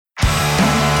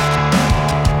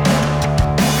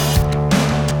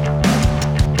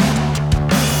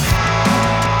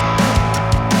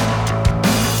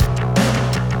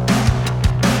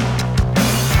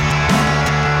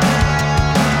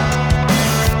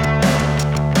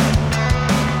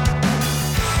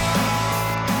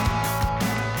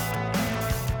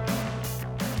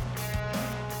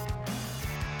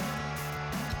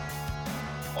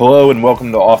Hello and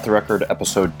welcome to Off the Record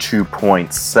episode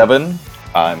 2.7.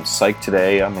 I'm psyched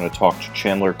today. I'm going to talk to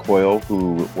Chandler Coyle,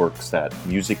 who works at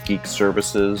Music Geek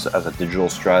Services as a digital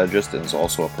strategist and is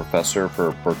also a professor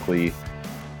for Berklee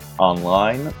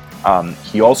Online.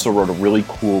 He also wrote a really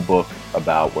cool book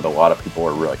about what a lot of people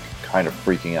are really kind of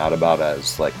freaking out about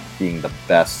as like being the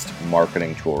best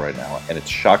marketing tool right now, and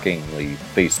it's shockingly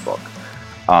Facebook.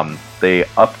 They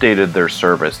updated their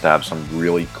service to have some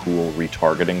really cool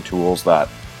retargeting tools that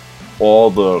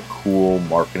all the cool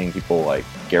marketing people like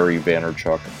Gary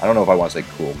Vaynerchuk, I don't know if I want to say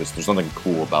cool because there's nothing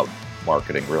cool about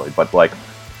marketing really, but like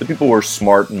the people who are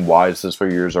smart and wise this for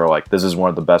years are like, this is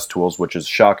one of the best tools, which is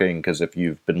shocking because if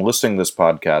you've been listening to this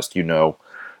podcast, you know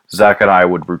Zach and I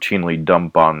would routinely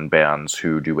dump on bands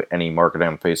who do any marketing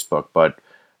on Facebook, but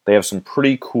they have some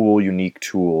pretty cool, unique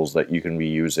tools that you can be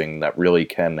using that really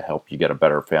can help you get a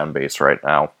better fan base right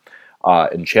now.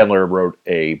 And Chandler wrote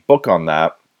a book on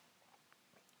that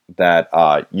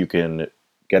you can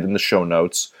get in the show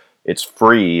notes. It's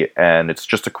free, and it's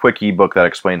just a quick ebook that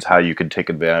explains how you can take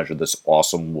advantage of this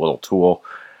awesome little tool.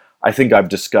 I think I've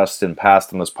discussed in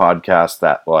past on this podcast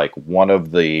that like one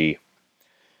of the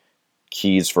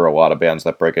keys for a lot of bands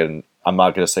that break in, I'm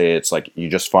not going to say it's like you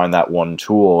just find that one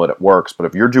tool and it works, but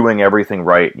if you're doing everything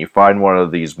right and you find one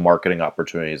of these marketing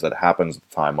opportunities that happens at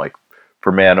the time, like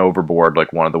for Man Overboard,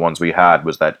 like one of the ones we had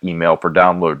was that email for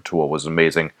download tool was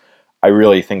amazing. I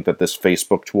really think that this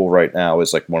Facebook tool right now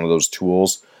is like one of those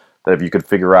tools that if you could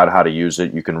figure out how to use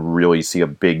it, you can really see a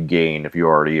big gain if you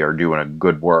already are doing a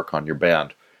good work on your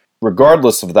band.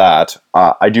 Regardless of that,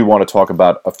 I do want to talk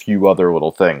about a few other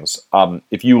little things.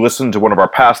 If you listened to one of our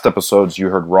past episodes, you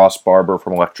heard Ross Barber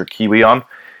from Electric Kiwi on.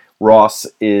 Ross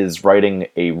is writing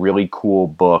a really cool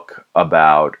book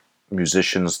about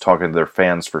musicians talking to their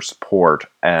fans for support,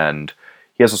 and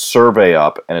he has a survey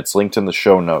up, and it's linked in the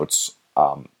show notes.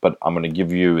 But I'm going to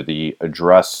give you the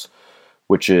address,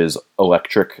 which is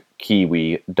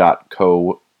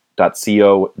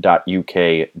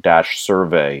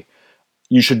electrickiwi.co.uk/survey.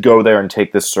 You should go there and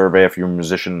take this survey if you're a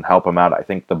musician and help him out. I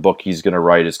think the book he's going to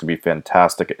write is going to be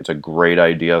fantastic. It's a great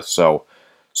idea, so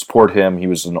support him. He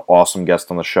was an awesome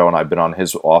guest on the show, and I've been on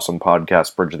his awesome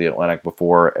podcast, Bridge of the Atlantic,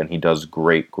 before, and he does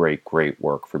great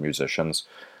work for musicians.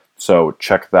 So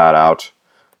check that out.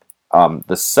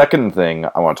 The second thing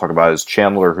I want to talk about is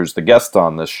Chandler, who's the guest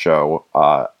on this show.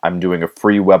 I'm doing a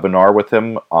free webinar with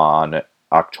him on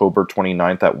October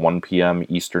 29th at 1 p.m.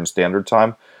 Eastern Standard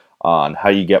Time on how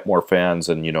you get more fans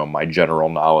and, you know, my general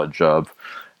knowledge of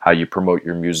how you promote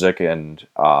your music, and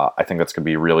I think that's going to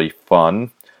be really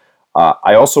fun.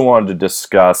 I also wanted to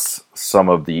discuss some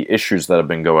of the issues that have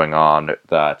been going on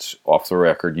that Off the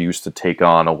Record used to take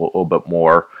on a little bit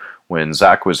more when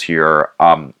Zach was here.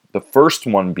 The first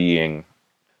one being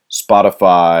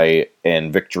Spotify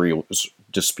and Victory's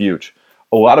dispute.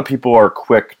 A lot of people are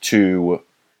quick to,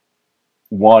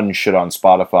 one, shit on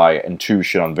Spotify, and two,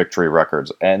 shit on Victory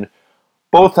Records. And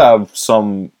both have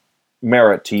some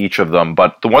merit to each of them.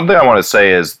 But the one thing I want to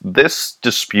say is this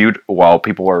dispute, while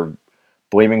people are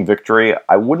blaming Victory,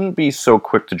 I wouldn't be so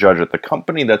quick to judge it. The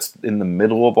company that's in the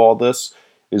middle of all this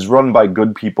is run by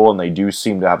good people, and they do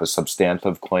seem to have a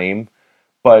substantive claim.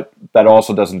 But that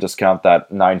also doesn't discount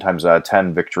that 9 times out of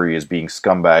 10 Victory is being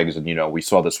scumbags. And, you know, we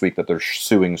saw this week that they're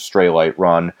suing Straylight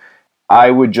Run.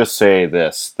 I would just say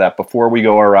this, that before we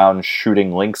go around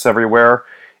shooting links everywhere,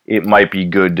 it might be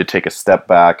good to take a step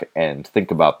back and think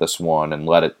about this one and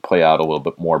let it play out a little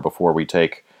bit more before we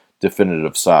take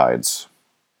definitive sides.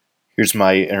 Here's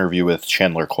my interview with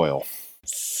Chandler Coyle.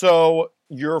 So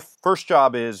your first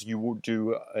job is you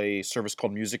do a service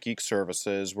called Music Geek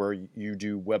Services where you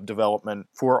do web development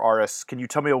for artists. Can you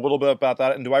tell me a little bit about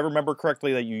that? And do I remember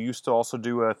correctly that you used to also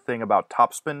do a thing about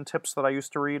topspin tips that I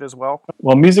used to read as well?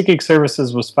 Well, Music Geek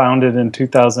Services was founded in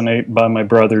 2008 by my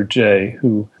brother Jay,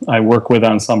 who I work with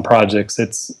on some projects.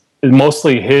 It's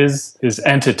mostly his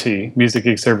entity, Music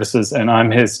Geek Services, and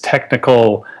I'm his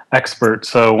technical expert.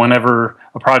 So whenever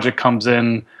a project comes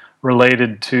in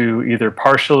related to either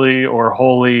partially or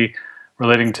wholly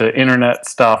relating to internet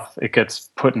stuff, it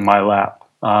gets put in my lap.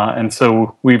 And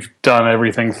so we've done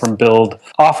everything from build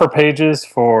offer pages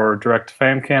for direct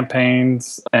fan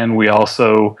campaigns, and we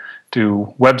also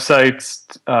do websites.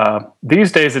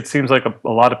 These days, it seems like a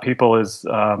lot of people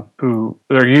who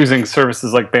are using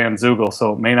services like Bandzoogle,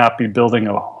 so it may not be building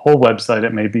a whole website,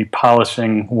 it may be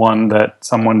polishing one that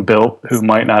someone built who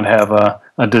might not have a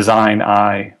design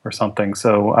eye or something.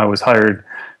 So I was hired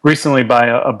recently by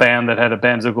a band that had a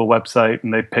Bandzoogle website,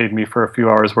 and they paid me for a few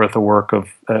hours worth of work of,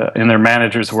 in their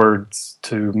manager's words,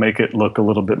 to make it look a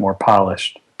little bit more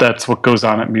polished. that's what goes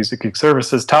on at Music Geek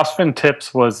Services. Topspin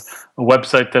Tips was a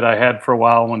website that I had for a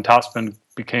while when Topspin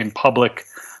became public,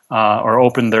 or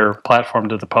opened their platform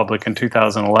to the public in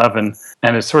 2011,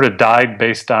 and it sort of died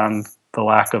based on the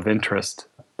lack of interest.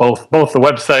 Both the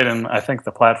website and I think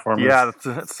the platform. Yeah,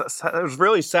 it was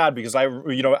really sad because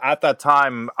at that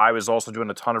time I was also doing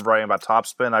a ton of writing about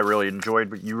Topspin. I really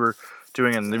enjoyed what you were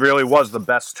doing, and it really was the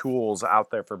best tools out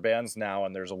there for bands now,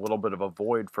 and there's a little bit of a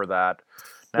void for that.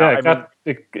 Now,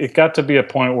 it got to be a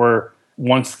point where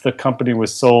once the company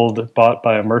was sold, bought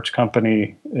by a merch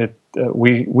company,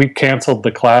 we canceled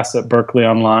the class at Berklee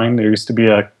Online. There used to be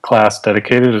a class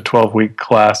dedicated, a 12-week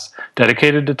class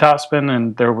dedicated to Topspin,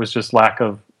 and there was just lack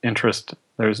of interest.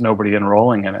 There's nobody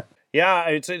enrolling in it. Yeah,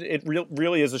 it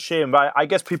really is a shame. But I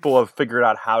guess people have figured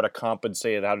out how to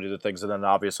compensate and how to do the things, and then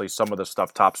obviously some of the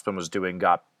stuff Topspin was doing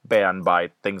got banned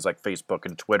by things like Facebook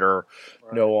and Twitter,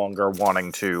 right, no longer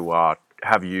wanting to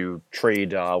have you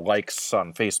trade likes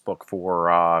on Facebook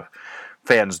for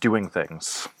fans doing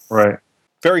things. Right.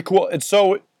 Very cool. And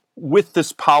so with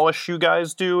this polish you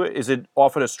guys do, is it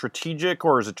often a strategic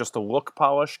or is it just a look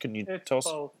polish? Can you tell us?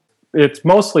 It's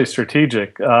mostly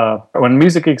strategic. When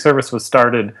Music Geek Service was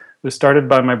started, it was started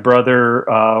by my brother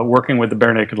working with the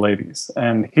Barenaked Ladies.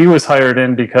 And he was hired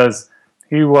in because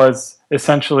he was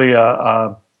essentially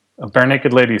a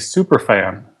Barenaked Ladies super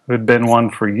fan who had been one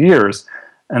for years.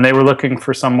 And they were looking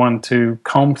for someone to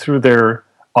comb through their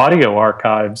audio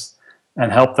archives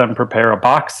and help them prepare a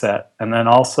box set, and then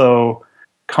also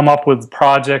come up with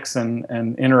projects and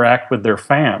interact with their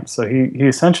fans. So he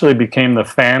essentially became the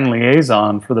fan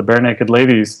liaison for the Barenaked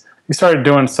Ladies. He started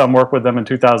doing some work with them in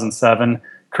 2007,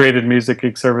 created Music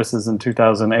Geek Services in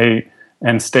 2008,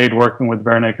 and stayed working with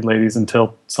Barenaked Ladies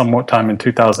until somewhat time in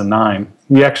 2009.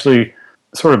 He actually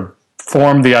sort of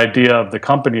formed the idea of the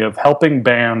company of helping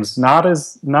bands not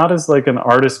as like an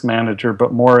artist manager,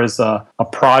 but more as a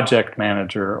project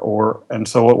manager. And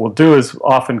so what we'll do is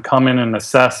often come in and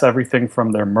assess everything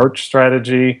from their merch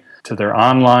strategy to their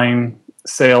online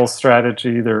sales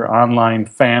strategy, their online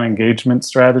fan engagement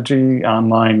strategy,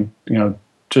 online,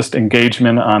 just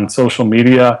engagement on social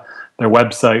media, their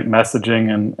website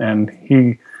messaging,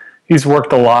 and he's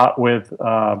worked a lot with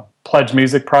Pledge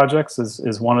Music Projects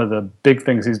is one of the big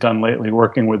things he's done lately,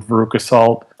 working with Veruca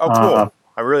Salt. Oh, cool.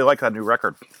 I really like that new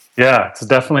record. Yeah, it's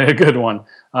definitely a good one.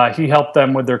 He helped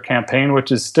them with their campaign,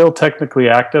 which is still technically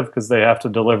active because they have to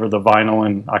deliver the vinyl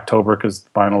in October because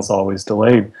vinyl's always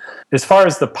delayed. As far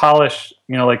as the polish,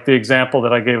 like the example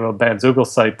that I gave of Bandzoogle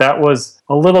site, that was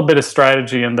a little bit of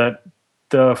strategy in that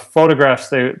the photographs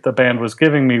the band was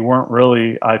giving me weren't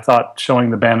really, I thought, showing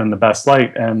the band in the best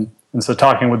light. And so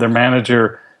talking with their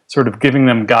manager, sort of giving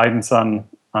them guidance on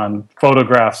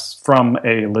photographs from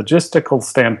a logistical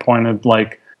standpoint of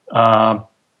like,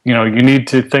 you need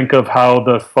to think of how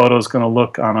the photo is going to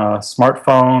look on a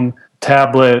smartphone,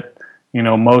 tablet.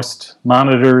 Most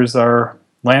monitors are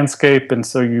landscape, and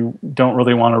so you don't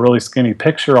really want a really skinny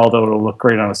picture, although it'll look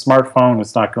great on a smartphone.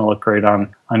 It's not going to look great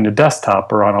on your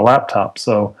desktop or on a laptop.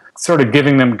 So sort of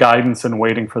giving them guidance and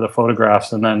waiting for the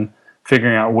photographs, and then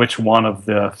figuring out which one of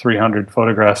the 300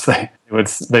 photographs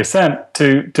they sent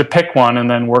to pick one, and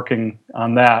then working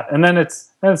on that. And then it's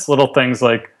little things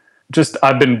like, just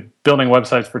I've been building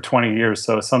websites for 20 years,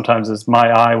 so sometimes as my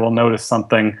eye will notice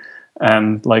something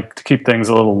and like to keep things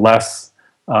a little less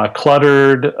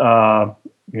cluttered,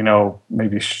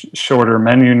 maybe shorter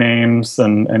menu names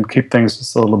and keep things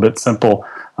just a little bit simple.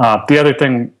 The other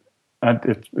thing,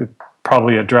 it's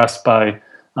probably addressed by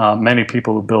many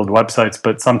people who build websites,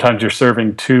 but sometimes you're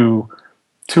serving two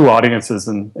audiences.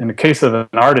 And in the case of an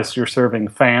artist, you're serving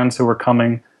fans who are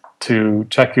coming to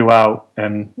check you out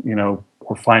and,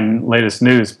 or find latest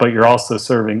news, but you're also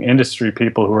serving industry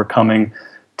people who are coming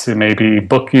to maybe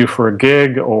book you for a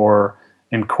gig or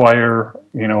inquire,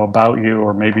 about you,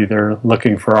 or maybe they're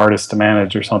looking for artists to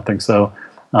manage or something. So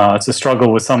it's a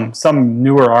struggle with some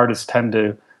newer artists tend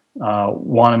to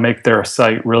want to make their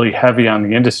site really heavy on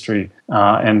the industry.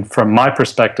 And from my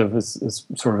perspective, is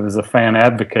sort of as a fan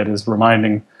advocate, is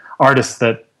reminding artists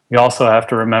that you also have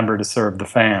to remember to serve the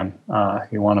fan.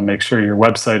 You want to make sure your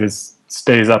website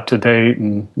stays up to date.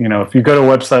 And, if you go to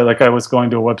a website, like I was going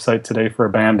to a website today for a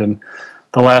band, and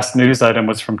the last news item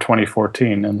was from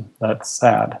 2014, and that's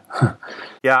sad.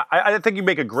 Yeah, I think you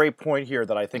make a great point here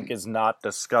that I think is not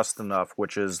discussed enough,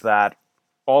 which is that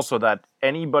also that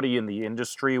anybody in the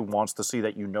industry wants to see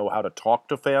that you know how to talk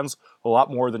to fans a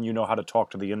lot more than you know how to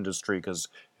talk to the industry, because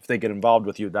if they get involved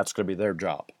with you, that's going to be their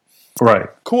job. Right.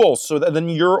 Cool. So then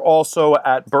you're also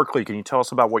at Berklee. Can you tell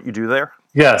us about what you do there?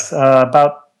 Yes.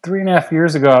 About 3.5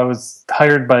 years ago, I was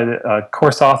hired by the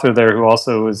course author there, who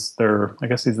also is I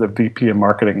guess he's the VP of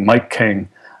marketing, Mike King.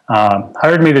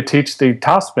 Hired me to teach the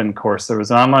Topspin course. There was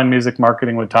an online music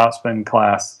marketing with Topspin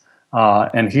class,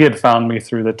 and he had found me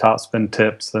through the Topspin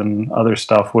tips and other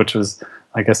stuff, which was,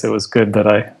 I guess it was good that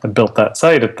I built that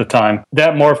site at the time.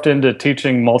 That morphed into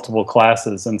teaching multiple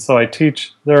classes. And so I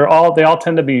teach, they all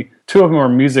tend to be, two of them are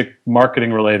music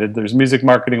marketing related. There's Music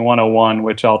Marketing 101,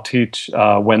 which I'll teach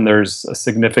when there's a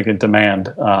significant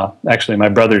demand. Actually, my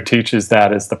brother teaches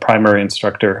that as the primary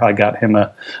instructor. I got him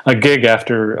a gig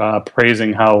after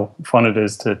praising how fun it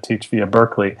is to teach via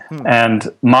Berklee. And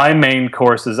my main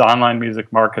course is online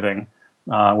music marketing,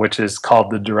 which is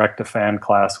called the Direct to Fan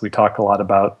class. We talk a lot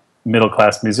about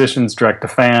middle-class musicians,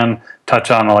 direct-to-fan, touch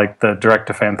on like the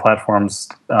direct-to-fan platforms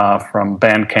from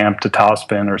Bandcamp to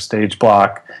Topspin or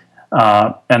StageBlock.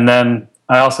 And then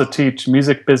I also teach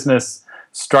music business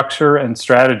structure and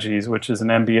strategies, which is an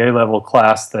MBA level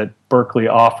class that Berklee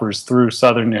offers through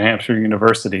Southern New Hampshire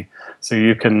University. So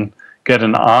you can get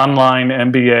an online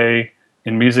MBA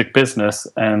in music business,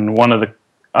 and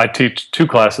I teach two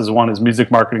classes. One is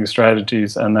music marketing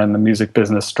strategies, and then the music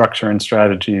business structure and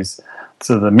strategies.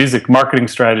 So the music marketing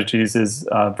strategies is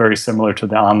very similar to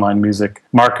the online music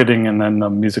marketing, and then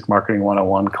the Music Marketing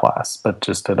 101 class, but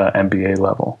just at an MBA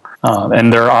level.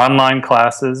 And they're online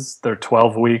classes. They're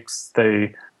 12 weeks.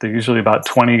 They're usually about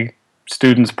 20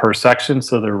 students per section,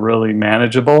 so they're really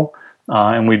manageable.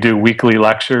 And we do weekly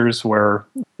lectures where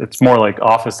it's more like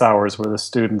office hours, where the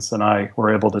students and I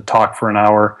were able to talk for an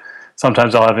hour.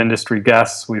 Sometimes I'll have industry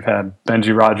guests. We've had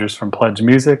Benji Rogers from Pledge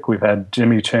Music. We've had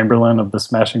Jimmy Chamberlain of the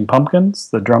Smashing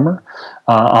Pumpkins, the drummer,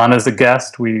 on as a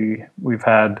guest. We've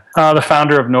had the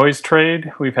founder of Noise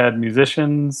Trade. We've had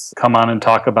musicians come on and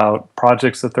talk about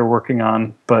projects that they're working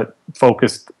on, but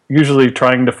usually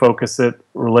trying to focus it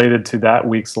related to that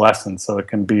week's lesson. So it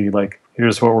can be like,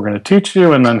 here's what we're going to teach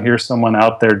you, and then here's someone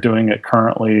out there doing it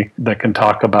currently that can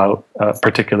talk about a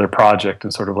particular project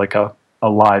and sort of like a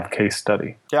live case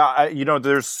study. Yeah,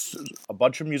 there's a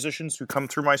bunch of musicians who come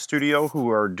through my studio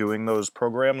who are doing those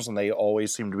programs, and they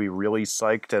always seem to be really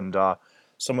psyched, and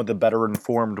some of the better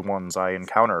informed ones I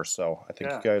encounter. So I think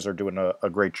you guys are doing a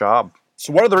great job.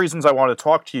 So one of the reasons I want to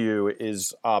talk to you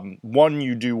is, one,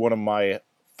 you do one of my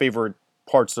favorite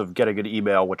parts of getting an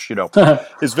email, which,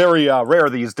 is very rare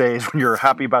these days when you're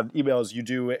happy about emails. You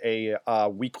do a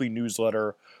weekly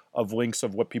newsletter of links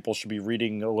of what people should be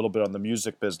reading a little bit on the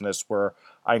music business, where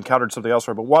I encountered something else.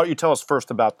 But why don't you tell us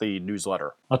first about the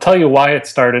newsletter? I'll tell you why it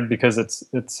started, because it's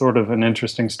sort of an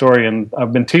interesting story. And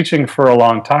I've been teaching for a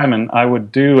long time, and I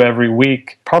would do every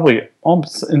week, probably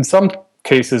almost in some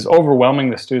cases,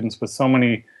 overwhelming the students with so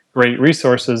many great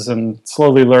resources and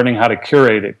slowly learning how to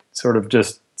curate it, sort of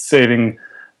just saving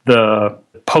the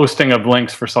posting of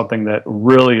links for something that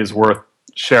really is worth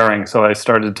sharing. So I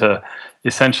started to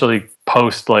essentially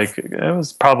post, like, it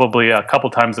was probably a couple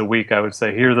times a week. I would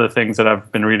say, here are the things that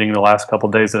I've been reading the last couple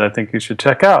of days that I think you should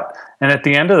check out. And at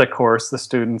the end of the course, the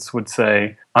students would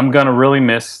say, I'm going to really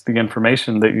miss the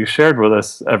information that you shared with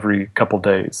us every couple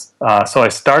days. So I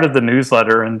started the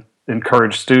newsletter and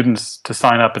encouraged students to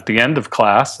sign up at the end of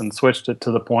class, and switched it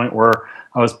to the point where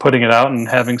I was putting it out and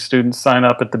having students sign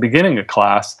up at the beginning of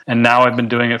class. And now I've been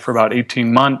doing it for about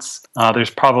 18 months. There's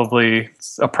probably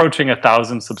approaching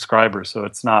 1,000 subscribers. So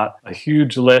it's not a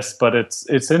huge list, but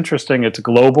it's interesting. It's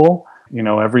global.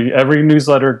 Every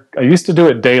newsletter, I used to do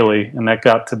it daily, and that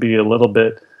got to be a little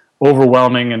bit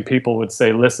overwhelming. And people would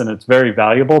say, listen, it's very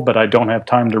valuable, but I don't have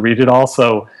time to read it all.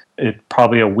 So it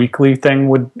probably a weekly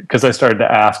thing because I started to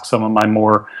ask some of my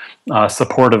more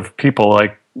supportive people,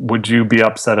 like, would you be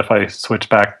upset if I switch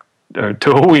back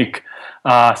to a week?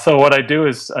 So what I do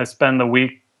is I spend the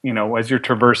week, as you're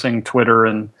traversing Twitter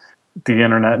and the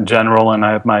internet in general, and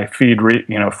I have my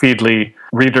Feedly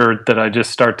reader that I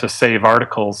just start to save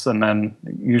articles, and then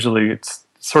usually it's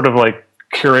sort of like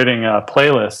curating a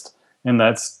playlist, and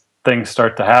that's things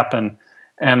start to happen.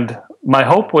 And my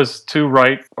hope was to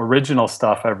write original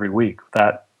stuff every week.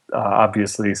 That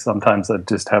obviously sometimes I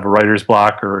just have a writer's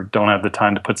block or don't have the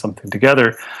time to put something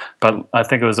together. But I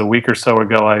think it was a week or so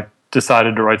ago I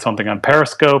decided to write something on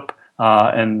Periscope.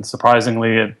 And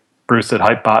surprisingly, Bruce at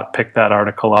Hypebot picked that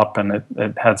article up, and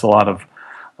it has a lot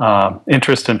of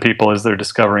interest in people as they're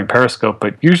discovering Periscope.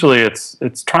 But usually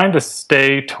it's trying to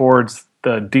stay towards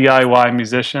the DIY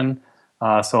musician.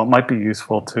 So it might be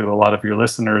useful to a lot of your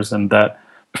listeners, and that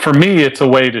for me, it's a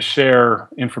way to share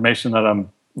information that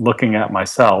I'm looking at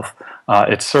myself.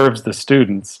 It serves the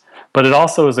students, but it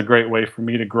also is a great way for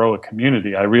me to grow a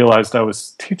community. I realized I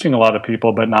was teaching a lot of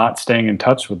people, but not staying in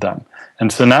touch with them.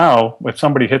 And so now, if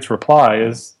somebody hits reply,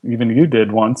 as even you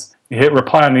did once, you hit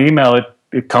reply on the email,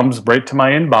 it comes right to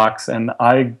my inbox, and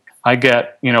I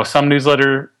get, some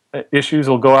newsletter issues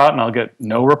will go out and I'll get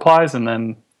no replies, and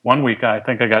then one week I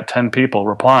think I got 10 people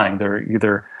replying. They're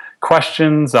either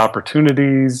questions,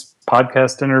 opportunities,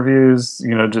 podcast interviews,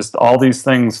 just all these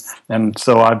things. And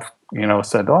so I've,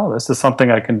 said, oh, this is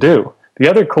something I can do. The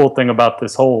other cool thing about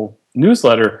this whole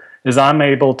newsletter is I'm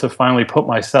able to finally put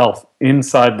myself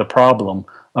inside the problem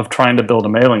of trying to build a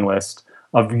mailing list,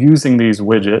 of using these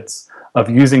widgets, of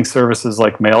using services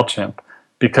like MailChimp,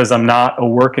 because I'm not a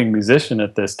working musician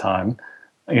at this time.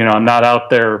 I'm not out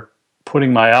there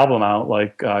putting my album out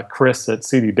like Chris at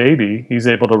CD Baby. He's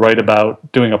able to write about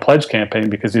doing a pledge campaign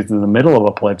because he's in the middle of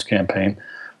a pledge campaign.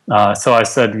 So I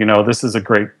said, this is a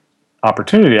great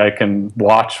opportunity. I can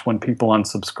watch when people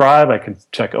unsubscribe. I can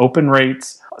check open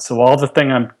rates. So all the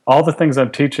things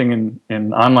I'm teaching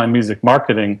in online music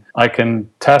marketing, I can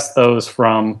test those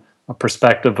from a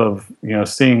perspective of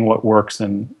seeing what works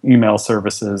in email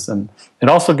services, and it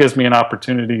also gives me an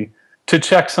opportunity to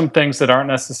check some things that aren't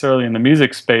necessarily in the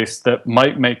music space that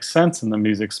might make sense in the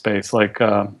music space, like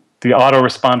the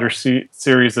autoresponder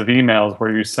series of emails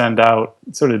where you send out,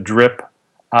 sort of drip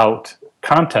out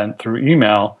content through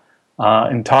email.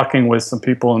 And talking with some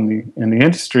people in the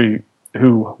industry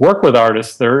who work with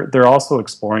artists, they're also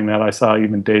exploring that. I saw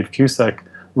even Dave Cusack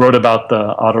wrote about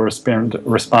the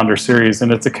autoresponder series,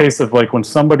 and it's a case of like when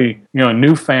somebody, a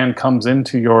new fan comes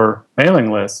into your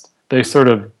mailing list, they sort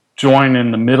of join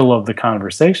in the middle of the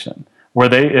conversation,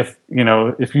 where if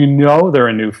they're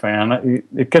a new fan,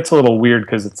 it gets a little weird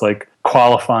because it's like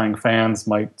qualifying fans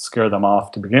might scare them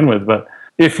off to begin with. But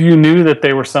if you knew that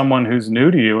they were someone who's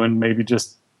new to you and maybe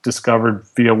just discovered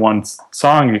via one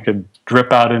song, you could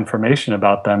drip out information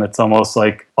about them. It's almost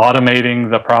like automating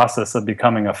the process of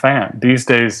becoming a fan. These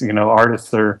days,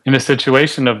 artists are in a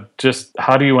situation of just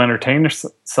how do you entertain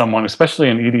someone, especially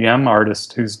an EDM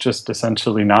artist who's just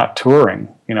essentially not touring?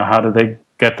 How do they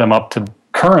get them up to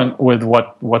current with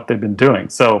what they've been doing?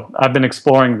 So I've been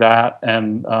exploring that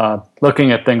and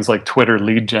looking at things like Twitter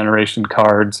lead generation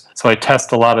cards. So I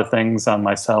test a lot of things on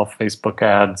myself, Facebook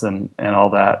ads and all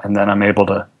that, and then I'm able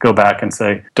to go back and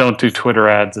say, don't do Twitter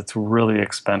ads, it's really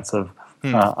expensive.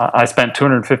 I spent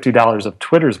 $250 of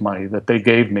Twitter's money that they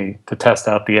gave me to test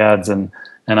out the ads, and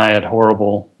I had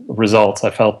horrible results.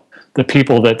 I felt the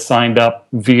people that signed up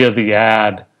via the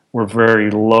ad were very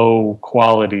low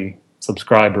quality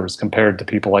subscribers compared to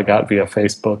people I got via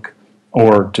Facebook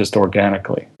or just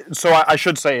organically. So I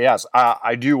should say, yes,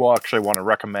 I do actually want to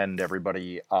recommend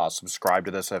everybody subscribe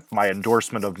to this. If my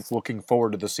endorsement of looking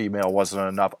forward to this email wasn't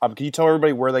enough, can you tell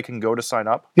everybody where they can go to sign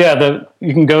up? Yeah,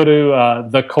 you can go to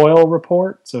the Coyle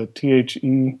Report, so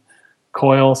THE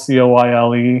Coyle,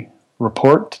 COILE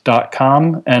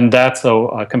report.com, and that's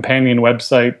a companion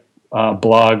website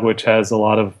blog which has a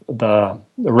lot of the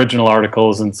original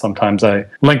articles, and sometimes I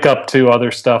link up to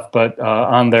other stuff, but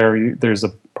on there there's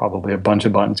probably a bunch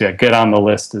of buttons. Yeah, get on the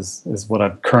list is what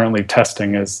I'm currently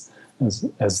testing as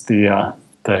the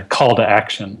call to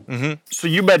action. Mm-hmm. So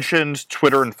you mentioned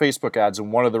Twitter and Facebook ads,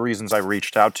 and one of the reasons I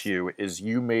reached out to you is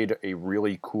you made a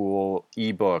really cool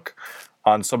ebook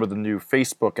on some of the new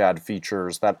Facebook ad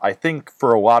features that I think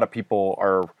for a lot of people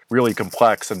are really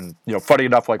complex. And, funny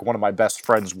enough, like one of my best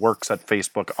friends works at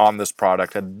Facebook on this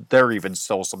product, and they're even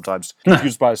still sometimes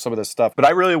confused by some of this stuff. But I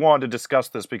really wanted to discuss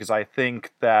this because I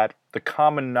think that the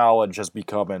common knowledge has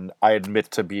become, and I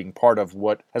admit to being part of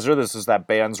what has heard this, is that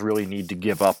bands really need to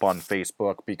give up on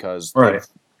Facebook because they've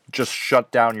just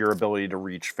shut down your ability to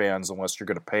reach fans unless you're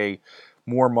going to pay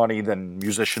more money than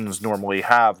musicians normally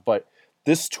have. But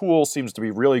this tool seems to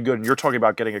be really good, and you're talking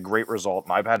about getting a great result,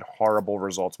 and I've had horrible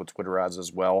results with Twitter ads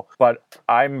as well. But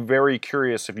I'm very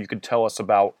curious if you could tell us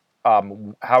about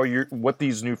what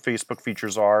these new Facebook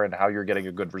features are and how you're getting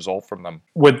a good result from them.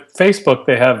 With Facebook,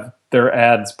 they have their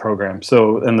ads program.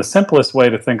 So, and the simplest way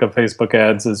to think of Facebook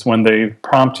ads is when they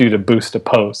prompt you to boost a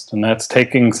post, and that's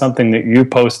taking something that you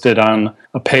posted on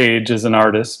a page as an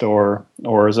artist or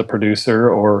as a producer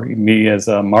or me as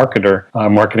a marketer,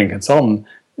 marketing consultant,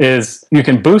 is you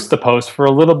can boost the post for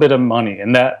a little bit of money.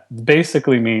 And that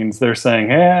basically means they're saying,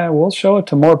 we'll show it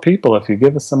to more people if you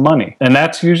give us some money. And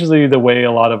that's usually the way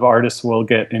a lot of artists will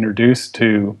get introduced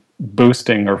to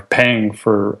boosting or paying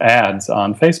for ads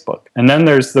on Facebook. And then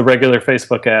there's the regular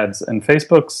Facebook ads, and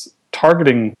Facebook's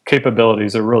targeting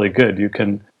capabilities are really good. You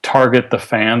can target the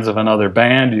fans of another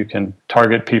band, you can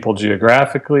target people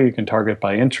geographically, you can target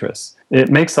by interests. It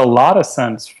makes a lot of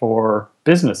sense for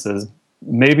businesses,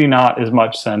 maybe not as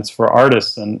much sense for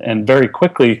artists. And very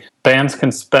quickly, bands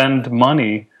can spend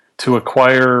money to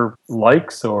acquire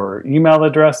likes or email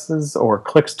addresses or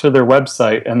clicks to their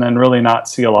website and then really not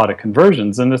see a lot of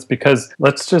conversions. And it's because,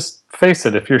 let's just face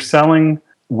it, if you're selling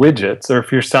widgets or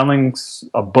if you're selling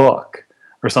a book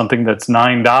or something that's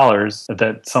 $9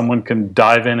 that someone can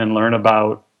dive in and learn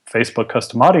about Facebook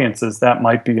custom audiences, that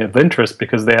might be of interest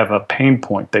because they have a pain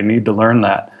point. They need to learn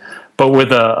that. But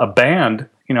with a band,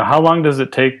 how long does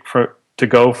it take to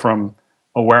go from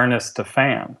awareness to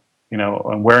fan?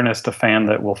 Awareness to fan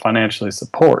that will financially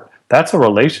support. That's a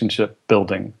relationship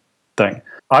building thing.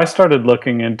 I started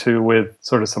looking into, with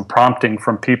sort of some prompting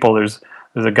from people. There's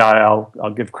a guy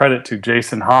I'll give credit to,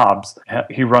 Jason Hobbs.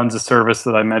 He runs a service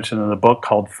that I mentioned in the book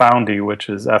called Foundy, which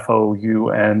is FOUND.EE.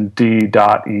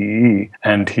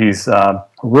 And he's a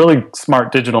really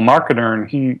smart digital marketer.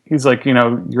 And he's like,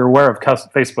 you're aware of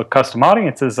Facebook custom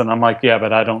audiences. And I'm like, yeah,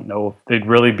 but I don't know if they'd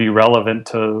really be relevant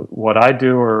to what I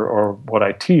do or what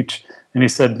I teach. And he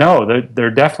said, no,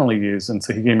 they're definitely used. And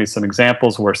so he gave me some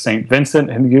examples where St. Vincent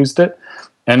had used it.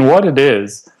 And what it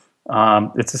is,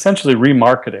 it's essentially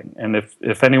remarketing. And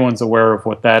if anyone's aware of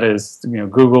what that is,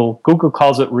 Google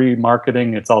calls it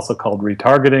remarketing. It's also called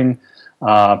retargeting.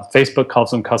 Facebook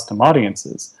calls them custom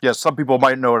audiences. Yeah, some people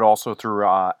might know it also through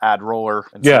AdRoller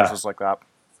and services like that.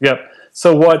 Yep.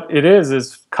 So what it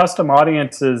is custom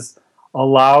audiences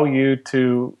allow you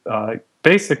to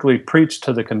basically preach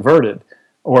to the converted,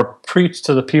 or preach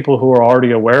to the people who are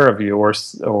already aware of you,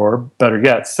 or better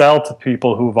yet, sell to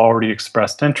people who've already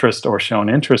expressed interest or shown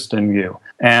interest in you.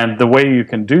 And the way you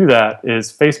can do that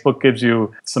is Facebook gives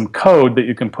you some code that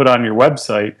you can put on your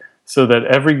website so that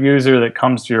every user that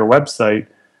comes to your website,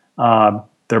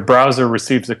 their browser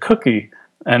receives a cookie.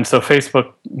 And so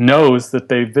Facebook knows that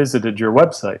they visited your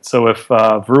website. So if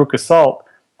Veruca Salt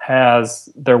has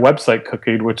their website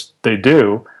cookied, which they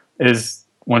do, is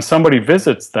when somebody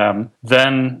visits them,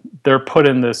 then they're put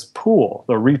in this pool,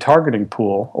 the retargeting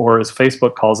pool, or as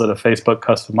Facebook calls it, a Facebook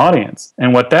custom audience.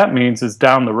 And what that means is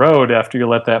down the road, after you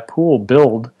let that pool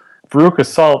build, Veruca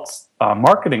Salt's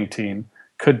marketing team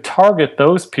could target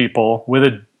those people with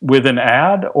an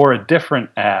ad or a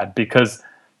different ad. Because,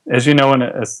 as you know,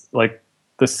 like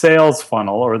the sales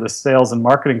funnel or the sales and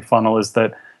marketing funnel is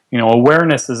that,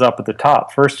 awareness is up at the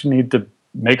top. First, you need to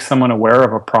make someone aware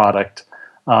of a product.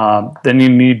 Then you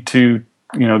need to,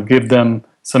 give them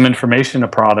some information, a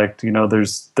product.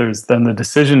 There's then the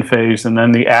decision phase and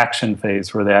then the action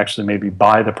phase where they actually maybe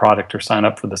buy the product or sign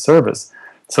up for the service.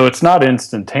 So it's not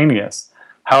instantaneous.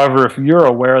 However, if you're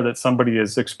aware that somebody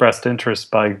has expressed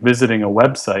interest by visiting a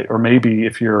website, or maybe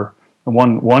if you're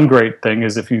one great thing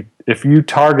is if you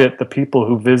target the people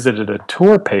who visited a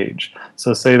tour page.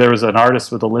 So say there was an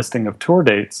artist with a listing of tour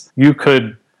dates, you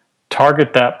could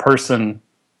target that person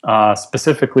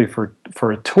specifically for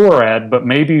a tour ad, but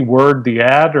maybe word the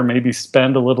ad or maybe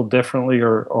spend a little differently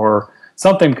or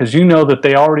something, because that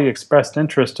they already expressed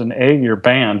interest in A, your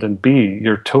band, and B,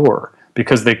 your tour,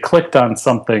 because they clicked on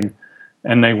something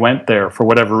and they went there for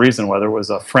whatever reason, whether it was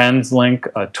a friend's link,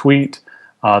 a tweet,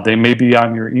 they may be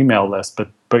on your email list,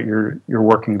 but you're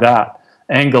working that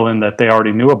angle in that they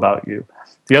already knew about you.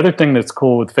 The other thing that's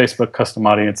cool with Facebook custom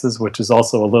audiences, which is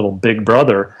also a little big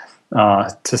brother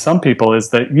to some people, is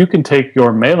that you can take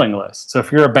your mailing list. So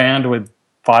if you're a band with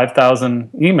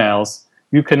 5,000 emails,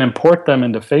 you can import them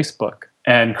into Facebook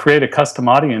and create a custom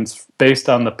audience based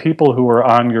on the people who are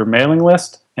on your mailing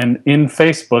list and in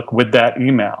Facebook with that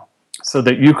email, so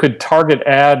that you could target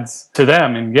ads to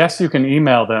them. And yes, you can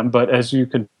email them, but as you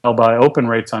can tell by open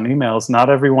rates on emails, not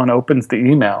everyone opens the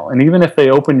email. And even if they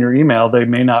open your email, they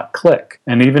may not click.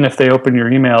 And even if they open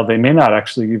your email, they may not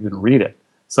actually even read it.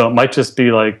 So it might just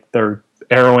be like they're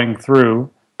arrowing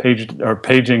through,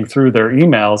 paging through their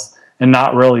emails and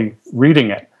not really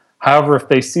reading it. However, if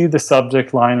they see the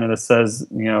subject line and it says,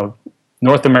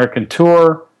 North American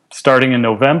tour starting in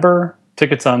November,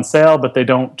 tickets on sale, but they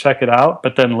don't check it out,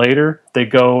 but then later they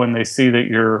go and they see that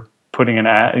you're putting an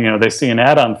ad, they see an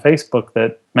ad on Facebook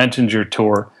that mentions your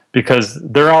tour, because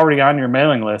they're already on your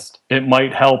mailing list. It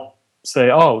might help say,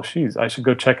 oh, geez, I should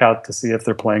go check out to see if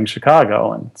they're playing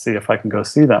Chicago and see if I can go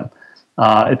see them.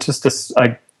 It's just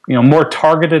a more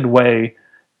targeted way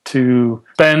to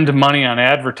spend money on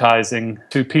advertising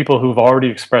to people who've already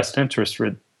expressed interest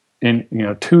to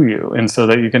you, and so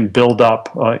that you can build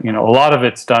up. A lot of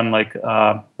it's done like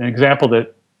an example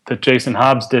that Jason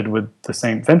Hobbs did with the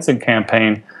St. Vincent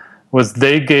campaign was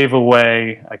they gave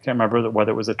away, I can't remember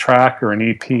whether it was a track or an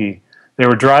EP. They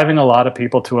were driving a lot of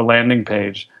people to a landing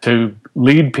page to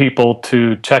lead people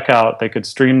to check out. They could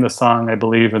stream the song, I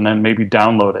believe, and then maybe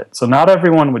download it. So not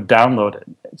everyone would download it.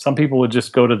 Some people would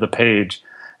just go to the page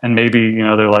and maybe,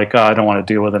 they're like, oh, I don't want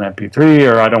to deal with an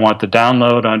MP3, or I don't want the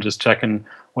download. I'm just checking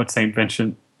what St.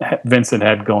 Vincent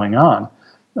had going on.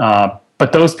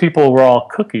 But those people were all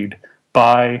cookied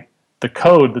by the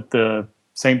code that the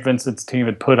St. Vincent's team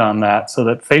had put on that, so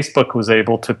that Facebook was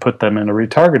able to put them in a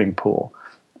retargeting pool.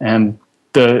 And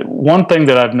the one thing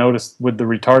that I've noticed with the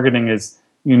retargeting is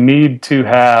you need to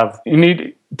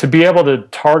be able to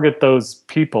target those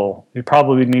people. You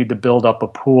probably need to build up a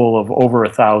pool of over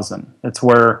 1,000. It's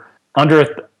where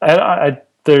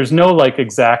there's no like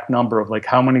exact number of like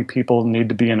how many people need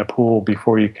to be in a pool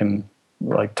before you can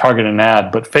like target an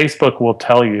ad, but Facebook will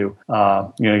tell you,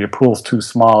 your pool's too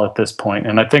small at this point.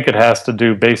 And I think it has to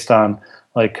do based on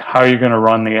like how you're going to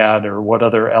run the ad or what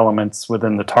other elements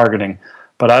within the targeting.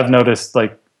 But I've noticed,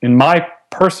 like in my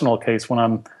personal case,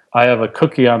 when I have a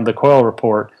cookie on the Coil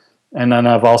Report, and then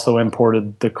I've also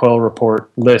imported the Coil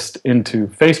Report list into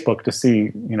Facebook to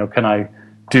see, can I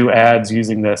do ads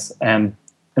using this? And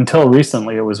until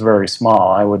recently, it was very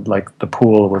small. The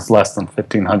pool was less than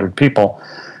 1,500 people.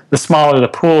 The smaller the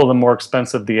pool, the more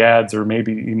expensive the ads, or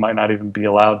maybe you might not even be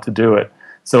allowed to do it.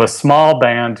 So a small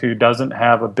band who doesn't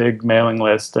have a big mailing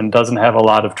list and doesn't have a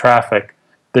lot of traffic,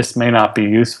 this may not be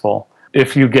useful.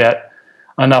 If you get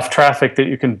enough traffic that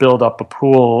you can build up a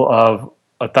pool of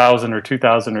 1,000 or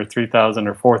 2,000 or 3,000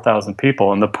 or 4,000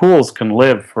 people, and the pools can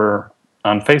live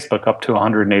on Facebook up to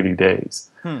 180 days.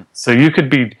 So you could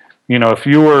be, if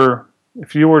you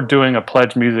were doing a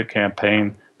pledge music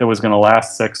campaign that was going to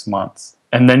last 6 months,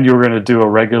 and then you were going to do a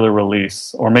regular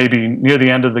release, or maybe near the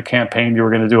end of the campaign you were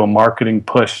going to do a marketing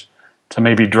push to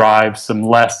maybe drive some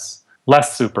less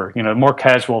super, more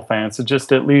casual fans to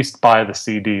just at least buy the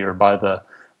CD or buy the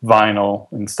vinyl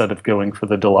instead of going for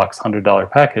the deluxe $100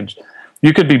 package.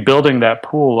 You could be building that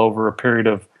pool over a period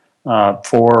of 4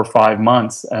 or 5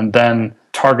 months and then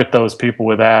target those people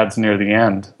with ads near the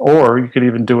end. Or you could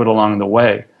even do it along the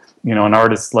way. An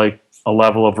artist like a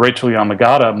level of Rachel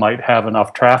Yamagata might have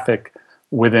enough traffic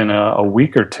within a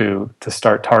week or two to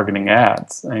start targeting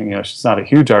ads. And she's not a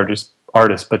huge artist,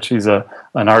 but she's an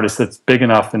artist that's big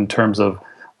enough in terms of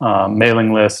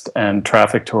mailing list and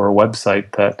traffic to her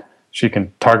website that she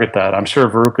can target that. I'm sure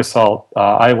Veruca Salt,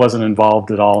 I wasn't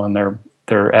involved at all in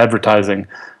their advertising,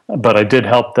 but I did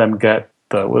help them get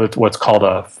what's called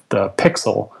the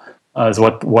pixel, is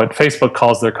what Facebook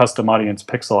calls their custom audience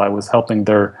pixel. I was helping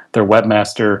their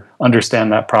webmaster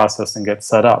understand that process and get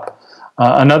set up.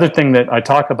 Another thing that I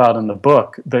talk about in the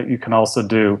book that you can also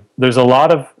do, there's a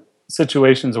lot of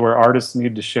situations where artists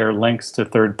need to share links to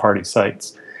third-party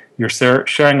sites. You're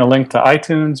sharing a link to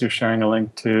iTunes, you're sharing a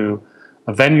link to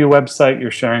a venue website,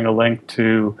 you're sharing a link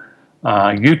to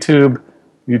YouTube.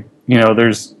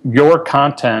 There's your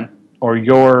content or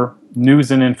your news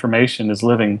and information is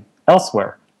living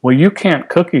elsewhere. Well, you can't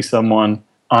cookie someone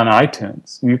on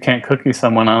iTunes. You can't cookie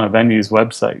someone on a venue's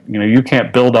website. You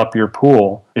can't build up your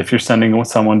pool if you're sending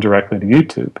someone directly to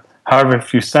YouTube. However,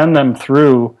 if you send them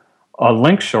through a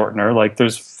link shortener, like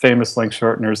there's famous link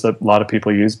shorteners that a lot of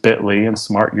people use, Bitly and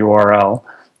Smart URL.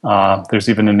 There's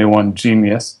even a new one,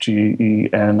 Genius, GENI.us,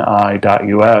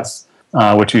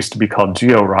 which used to be called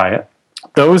GeoRiot.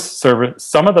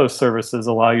 Some of those services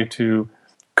allow you to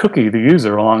cookie the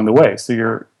user along the way. So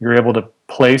you're able to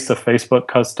place a Facebook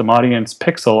custom audience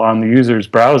pixel on the user's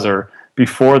browser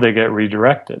before they get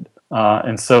redirected.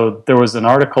 And so there was an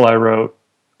article I wrote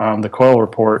on the Coil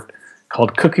Report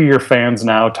called Cookie Your Fans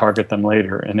Now, Target Them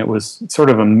Later. And it was sort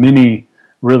of a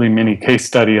really mini case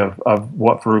study of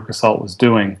what Veruca Salt was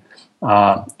doing.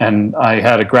 And I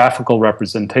had a graphical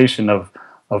representation of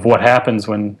what happens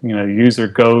when a user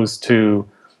goes to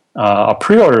a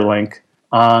pre-order link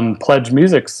on Pledge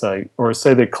Music's site, or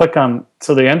say they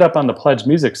they end up on the Pledge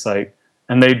Music site,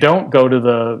 and they don't go to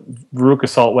the Veruca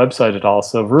Salt website at all.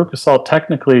 So Veruca Salt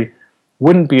technically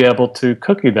wouldn't be able to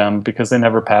cookie them because they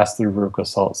never passed through Veruca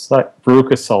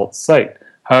Salt's site.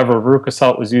 However, Veruca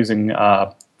Salt was using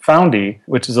Foundy,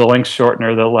 which is a link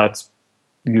shortener that lets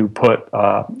you put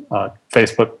a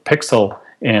Facebook pixel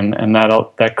in, and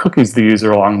that cookies the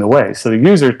user along the way. So the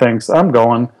user thinks, I'm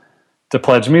going to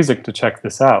Pledge Music to check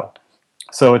this out.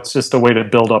 So it's just a way to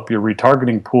build up your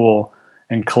retargeting pool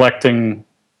and collecting,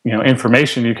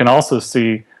 information. You can also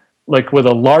see, like with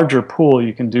a larger pool,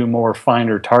 you can do more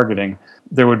finer targeting.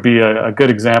 There would be a good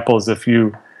example is if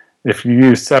you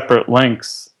use separate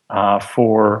links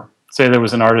for, say, there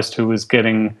was an artist who was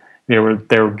they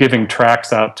were giving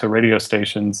tracks out to radio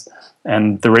stations,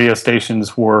 and the radio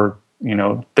stations were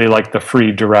they like the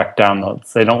free direct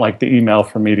downloads. They don't like the email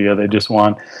for media. They just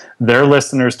want their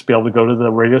listeners to be able to go to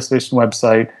the radio station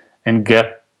website and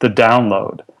get the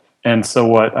download. And so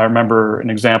what I remember, an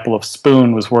example of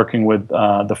Spoon was working with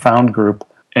the Found Group,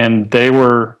 and they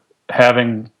were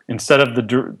having, instead of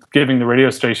giving the radio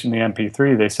station the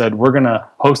MP3, they said, we're going to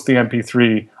host the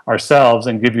MP3 ourselves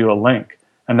and give you a link.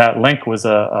 And that link was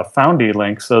a Foundy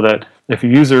link, so that if a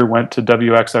user went to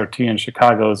WXRT in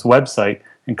Chicago's website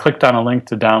and clicked on a link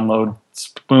to download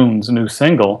Spoon's new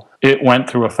single, it went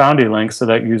through a Foundy link, so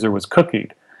that user was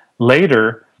cookied.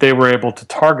 Later, they were able to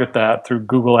target that through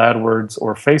Google AdWords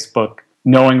or Facebook,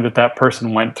 knowing that that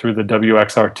person went through the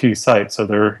WXRT site. So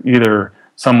they're either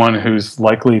someone who's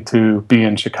likely to be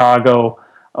in Chicago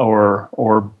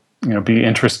or be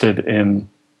interested in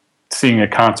seeing a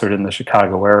concert in the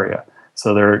Chicago area.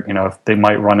 So if they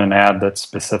might run an ad that's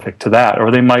specific to that,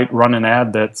 or they might run an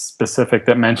ad that's specific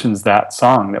that mentions that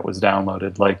song that was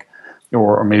downloaded,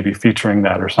 or maybe featuring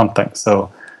that or something.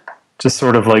 So just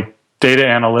sort of like data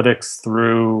analytics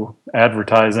through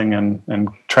advertising and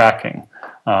tracking.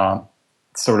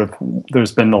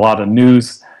 There's been a lot of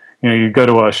news. You go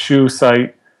to a shoe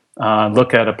site,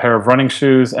 look at a pair of running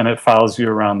shoes, and it follows you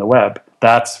around the web.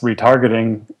 That's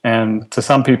retargeting, and to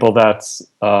some people that's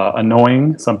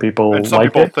annoying. Some people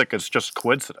think it's just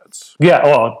coincidence. Yeah,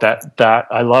 well, that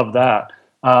I love that.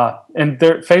 And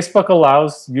Facebook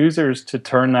allows users to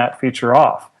turn that feature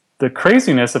off. The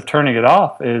craziness of turning it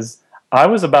off is I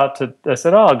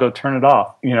said, I'll go turn it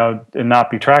off, and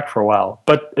not be tracked for a while.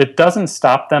 But it doesn't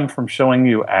stop them from showing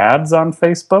you ads on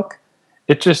Facebook.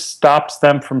 It just stops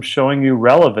them from showing you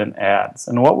relevant ads.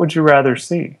 And what would you rather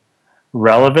see?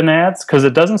 Relevant ads? Because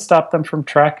it doesn't stop them from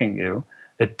tracking you.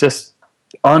 It just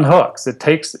unhooks.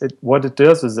 What it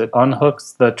does is it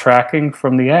unhooks the tracking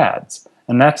from the ads.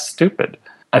 And that's stupid.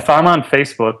 If I'm on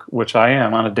Facebook, which I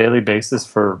am on a daily basis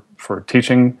for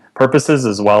teaching purposes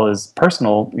as well as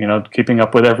personal, keeping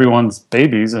up with everyone's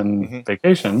babies and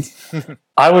vacations,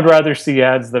 I would rather see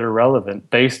ads that are relevant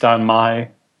based on my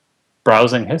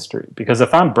browsing history. Because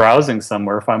if I'm browsing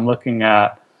somewhere, if I'm looking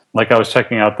at, like I was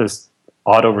checking out this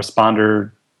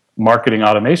autoresponder marketing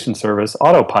automation service,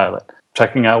 Autopilot,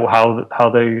 checking out how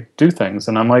they do things.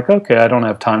 And I'm like, okay, I don't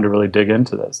have time to really dig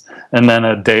into this. And then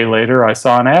a day later, I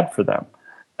saw an ad for them.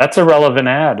 That's a relevant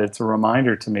ad. It's a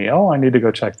reminder to me, I need to go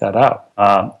check that out.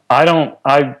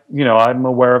 I'm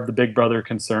aware of the Big Brother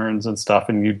concerns and stuff.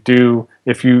 And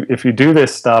if you do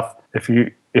this stuff, if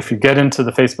you get into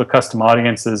the Facebook custom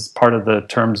audiences, part of the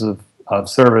terms of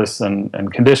service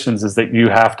and conditions is that you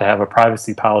have to have a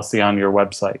privacy policy on your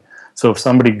website. So if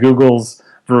somebody Googles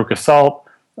Veruca Salt,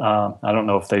 I don't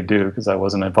know if they do because I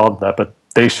wasn't involved in that, but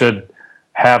they should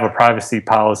have a privacy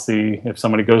policy if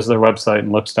somebody goes to their website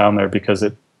and looks down there, because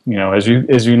it, as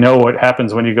you know what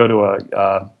happens when you go to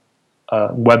a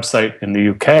website in the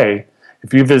UK.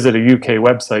 If you visit a UK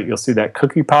website, you'll see that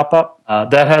cookie pop up.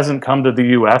 That hasn't come to the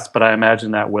US, but I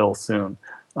imagine that will soon.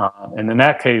 And in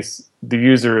that case, the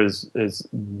user is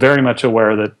very much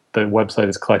aware that the website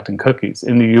is collecting cookies.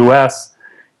 In the US,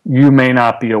 you may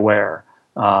not be aware.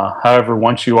 However,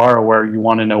 once you are aware, you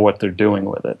want to know what they're doing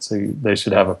with it. So they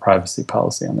should have a privacy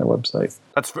policy on their website.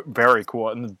 That's very cool,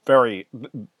 and that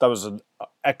was an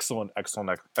excellent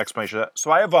explanation.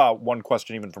 So I have one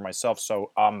question even for myself.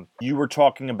 So you were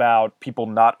talking about people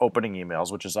not opening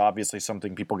emails, which is obviously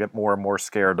something people get more and more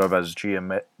scared of as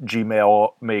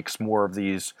Gmail makes more of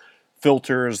these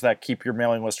filters that keep your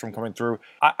mailing list from coming through.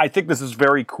 I think this is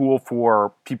very cool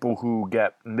for people who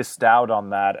get missed out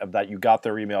on that, of that you got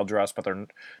their email address, but they're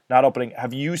not opening.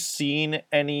 Have you seen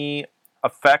any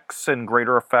effects and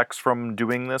greater effects from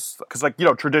doing this? Because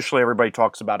traditionally everybody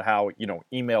talks about how,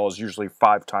 email is usually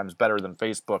 5 times better than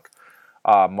Facebook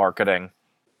marketing.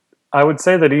 I would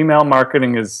say that email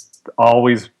marketing is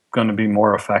always going to be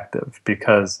more effective,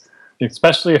 because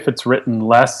especially if it's written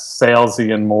less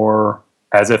salesy and more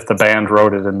as if the band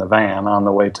wrote it in the van on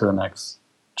the way to the next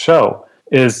show,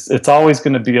 it's always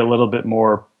going to be a little bit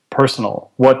more personal.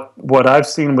 What I've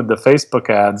seen with the Facebook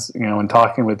ads, and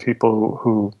talking with people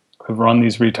who run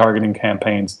these retargeting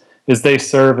campaigns, is they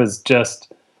serve as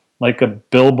just like a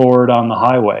billboard on the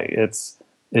highway.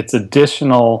 It's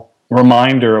additional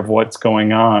reminder of what's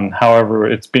going on. However,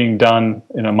 it's being done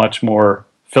in a much more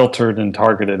filtered and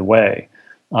targeted way.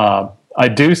 I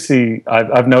do see,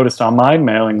 I've noticed on my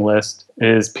mailing list,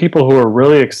 is people who are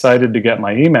really excited to get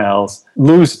my emails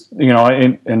lose,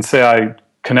 and say I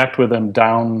connect with them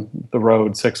down the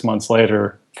road 6 months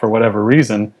later for whatever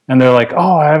reason, and they're like,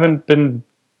 I haven't been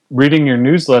reading your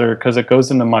newsletter because it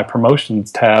goes into my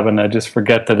promotions tab and I just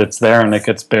forget that it's there and it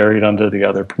gets buried under the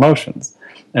other promotions.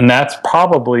 And that's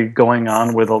probably going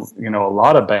on with a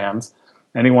lot of bands.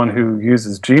 Anyone who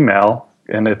uses Gmail,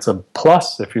 and it's a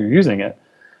plus if you're using it,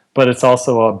 but it's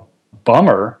also a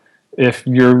bummer if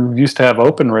you're used to have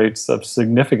open rates of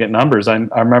significant numbers. I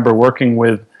remember working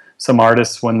with some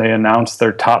artists when they announced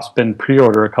their Topspin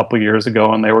pre-order a couple years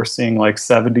ago, and they were seeing like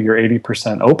 70 or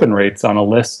 80% open rates on a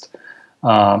list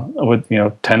with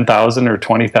 10,000 or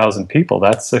 20,000 people.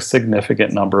 That's a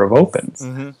significant number of opens.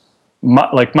 Mm-hmm.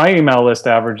 My email list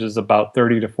averages about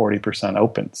 30 to 40%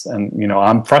 opens, and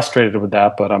I'm frustrated with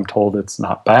that, but I'm told it's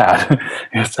not bad.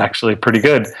 It's actually pretty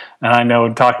good. And I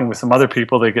know, talking with some other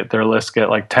people, they get their list get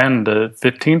like 10 to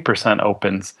 15%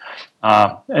 opens.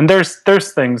 And there's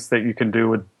things that you can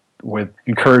do with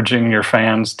encouraging your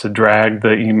fans to drag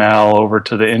the email over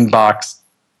to the inbox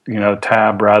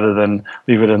tab rather than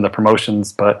leave it in the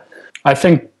promotions. But I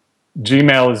think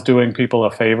Gmail is doing people a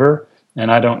favor, and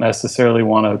I don't necessarily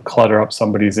want to clutter up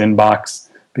somebody's inbox,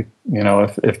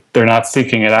 if they're not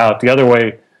seeking it out. The other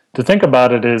way to think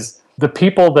about it is the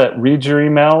people that read your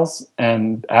emails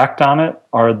and act on it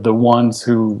are the ones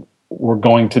who were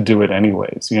going to do it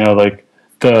anyways. Like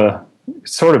the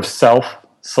sort of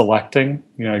self-selecting,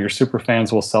 your super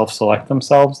fans will self-select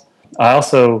themselves. I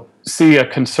also see a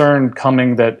concern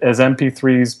coming that as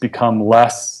MP3s become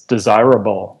less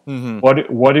desirable, what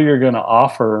are you going to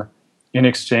offer in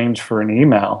exchange for an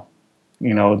email?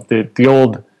 The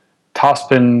old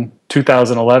Topspin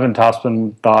 2011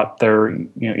 Topspin thought their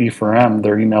E4M,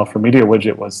 their email for media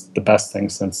widget, was the best thing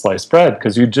since sliced bread,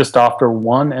 because you just offer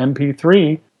one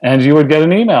MP3 and you would get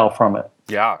an email from it.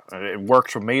 Yeah, it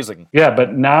works amazing. Yeah,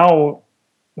 but now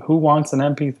who wants an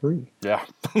MP3? Yeah,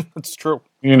 that's true.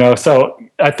 So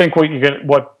I think what you get,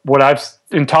 what I've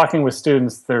in talking with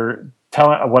students,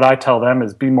 what I tell them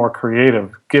is be more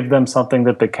creative. Give them something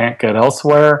that they can't get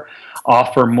elsewhere.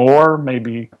 Offer more,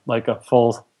 maybe like a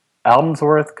full album's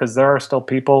worth, because there are still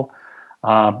people.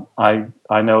 I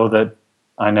know that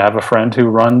I have a friend who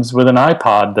runs with an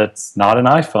iPod that's not an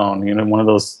iPhone, one of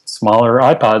those smaller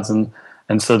iPods,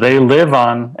 and so they live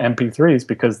on MP3s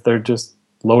because they're just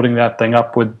loading that thing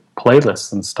up with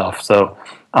playlists and stuff. So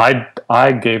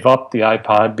I gave up the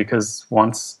iPod because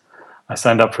once I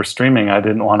signed up for streaming, I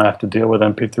didn't want to have to deal with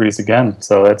MP3s again.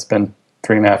 So it's been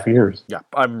 3.5 years. Yeah,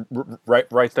 I'm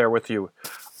right there with you.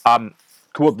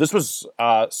 Cool. This was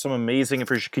some amazing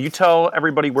information. Can you tell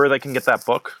everybody where they can get that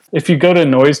book? If you go to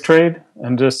Noisetrade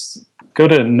and just go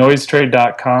to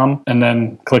noisetrade.com and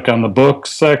then click on the books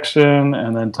section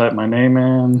and then type my name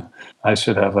in. I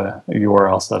should have a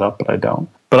URL set up, but I don't.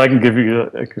 But I can give you,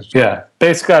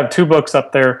 basically I have 2 books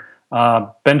up there.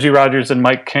 Benji Rogers and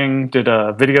Mike King did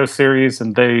a video series,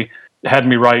 and they had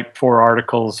me write 4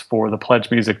 articles for the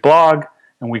Pledge Music blog,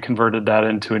 and we converted that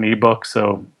into an ebook.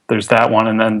 So there's that one.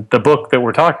 And then the book that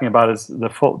we're talking about is the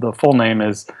full name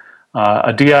is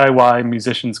A DIY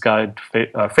Musician's Guide,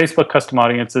 Facebook Custom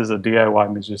Audiences, A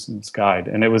DIY Musician's Guide.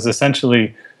 And it was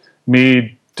essentially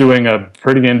me doing a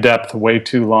pretty in-depth, way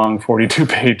too long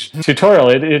 42-page tutorial.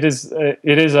 I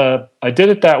did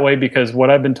it that way because what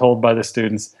I've been told by the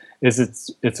students is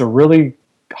it's a really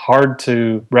hard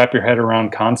to wrap your head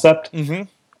around concept. Mm-hmm.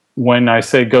 When I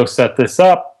say go set this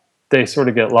up, they sort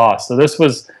of get lost. So this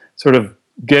was sort of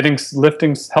helping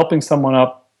someone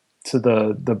up to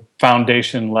the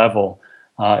foundation level.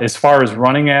 As far as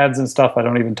running ads and stuff, I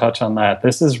don't even touch on that.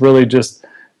 This is really just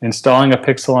installing a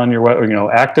pixel on your web,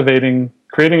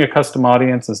 creating a custom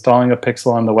audience, installing a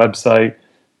pixel on the website,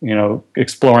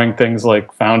 exploring things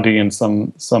like Foundy and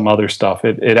some other stuff.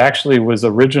 It actually was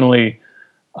originally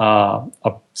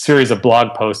a series of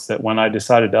blog posts that when I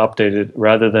decided to update it,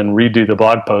 rather than redo the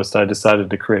blog post, I decided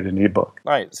to create an ebook.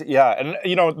 Right. So, yeah. And,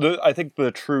 I think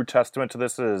the true testament to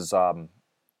this is, and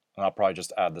I'll probably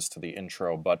just add this to the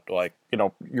intro, but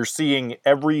you're seeing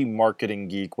every marketing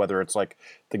geek, whether it's like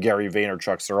the Gary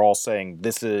Vaynerchuks, they're all saying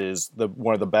this is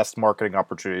one of the best marketing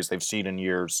opportunities they've seen in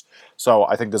years. So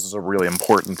I think this is a really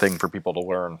important thing for people to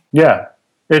learn. Yeah,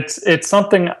 it's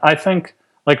something I think,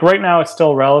 like right now it's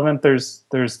still relevant.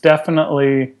 There's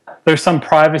definitely some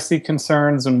privacy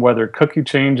concerns and whether cookie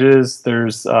changes.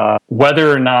 There's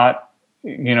whether or not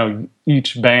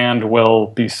each band will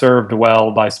be served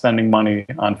well by spending money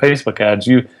on Facebook ads.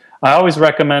 I always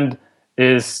recommend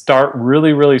is start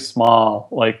really, really small,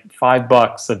 like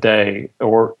 $5 a day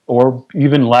or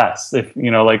even less. If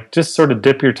just sort of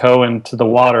dip your toe into the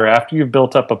water after you've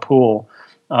built up a pool,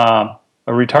 a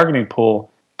retargeting pool.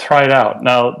 Try it out.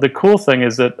 Now, the cool thing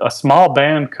is that a small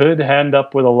band could end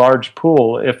up with a large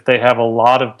pool if they have a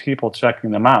lot of people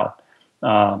checking them out.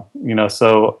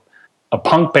 So a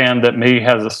punk band that maybe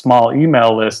has a small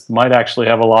email list might actually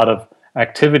have a lot of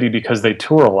activity because they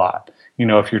tour a lot.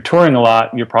 if you're touring a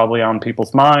lot, you're probably on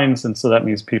people's minds, and so that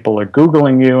means people are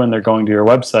Googling you and they're going to your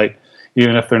website,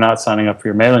 even if they're not signing up for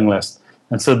your mailing list.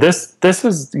 And so this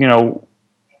is,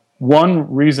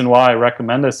 one reason why I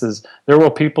recommend this is there will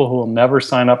people who will never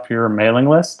sign up for your mailing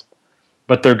list,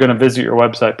 but they're going to visit your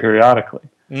website periodically.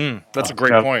 That's a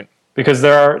great point. Because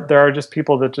there are just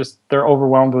people that they're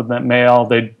overwhelmed with that mail.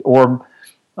 Or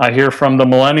I hear from the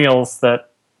millennials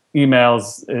that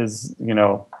emails is,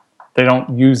 they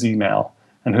don't use email,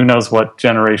 and who knows what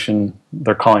generation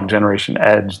they're calling Generation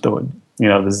Edge, the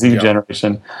Z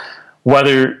generation,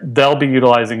 whether they'll be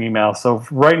utilizing email. So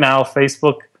right now,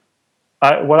 Facebook,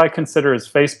 what I consider is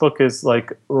Facebook is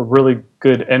like a really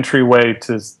good entryway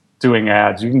to doing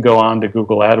ads. You can go on to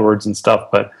Google AdWords and stuff,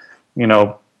 but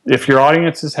if your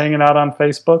audience is hanging out on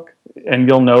Facebook, and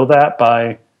you'll know that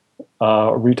by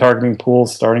retargeting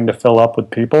pools starting to fill up with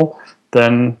people,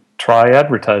 then try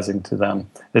advertising to them.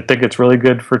 I think it's really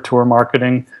good for tour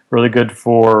marketing, really good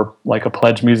for like a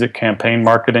Pledge Music campaign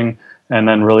marketing, and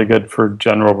then really good for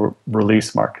general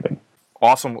release marketing.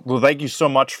 Awesome. Well, thank you so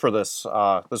much for this.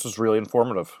 This was really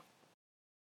informative.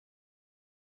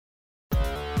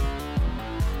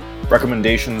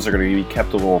 Recommendations are going to be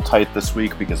kept a little tight this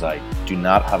week because I do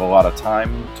not have a lot of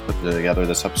time to put together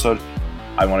this episode.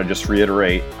 I want to just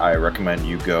reiterate, I recommend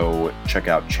you go check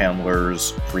out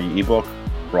Chandler's free ebook,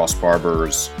 Ross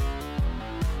Barber's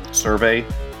survey,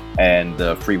 and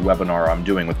the free webinar I'm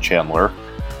doing with Chandler.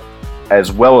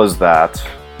 As well as that,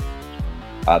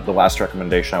 the last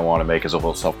recommendation I want to make is a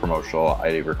little self-promotional.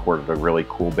 I recorded a really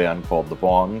cool band called The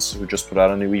Vaughns, who just put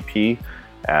out a new EP,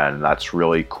 and that's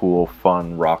really cool,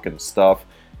 fun, rockin' stuff.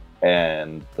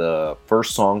 And the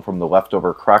first song from the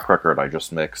Leftover Crack record I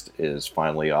just mixed is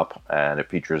finally up, and it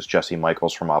features Jesse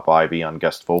Michaels from Op Ivy on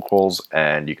guest vocals,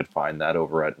 and you can find that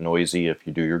over at Noisy if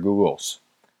you do your Googles.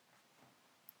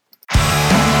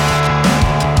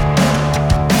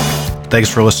 Thanks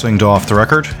for listening to Off the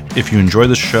Record. If you enjoy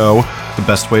the show, the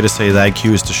best way to say thank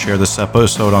you is to share this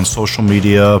episode on social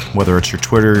media, whether it's your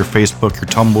Twitter, your Facebook, your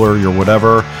Tumblr, your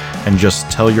whatever, and just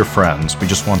tell your friends. We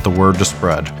just want the word to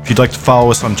spread. If you'd like to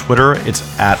follow us on Twitter, it's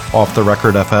at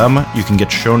OffTheRecordFM. You can get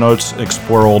show notes,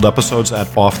 explore old episodes at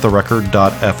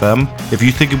offtherecord.fm. If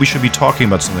you think we should be talking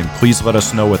about something, please let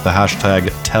us know with the hashtag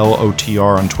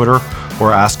TellOTR on Twitter,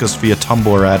 or ask us via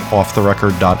Tumblr at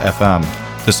offtherecord.fm.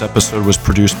 This episode was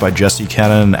produced by Jesse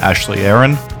Cannon and Ashley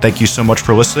Aaron. Thank you so much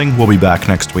for listening. We'll be back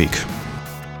next week.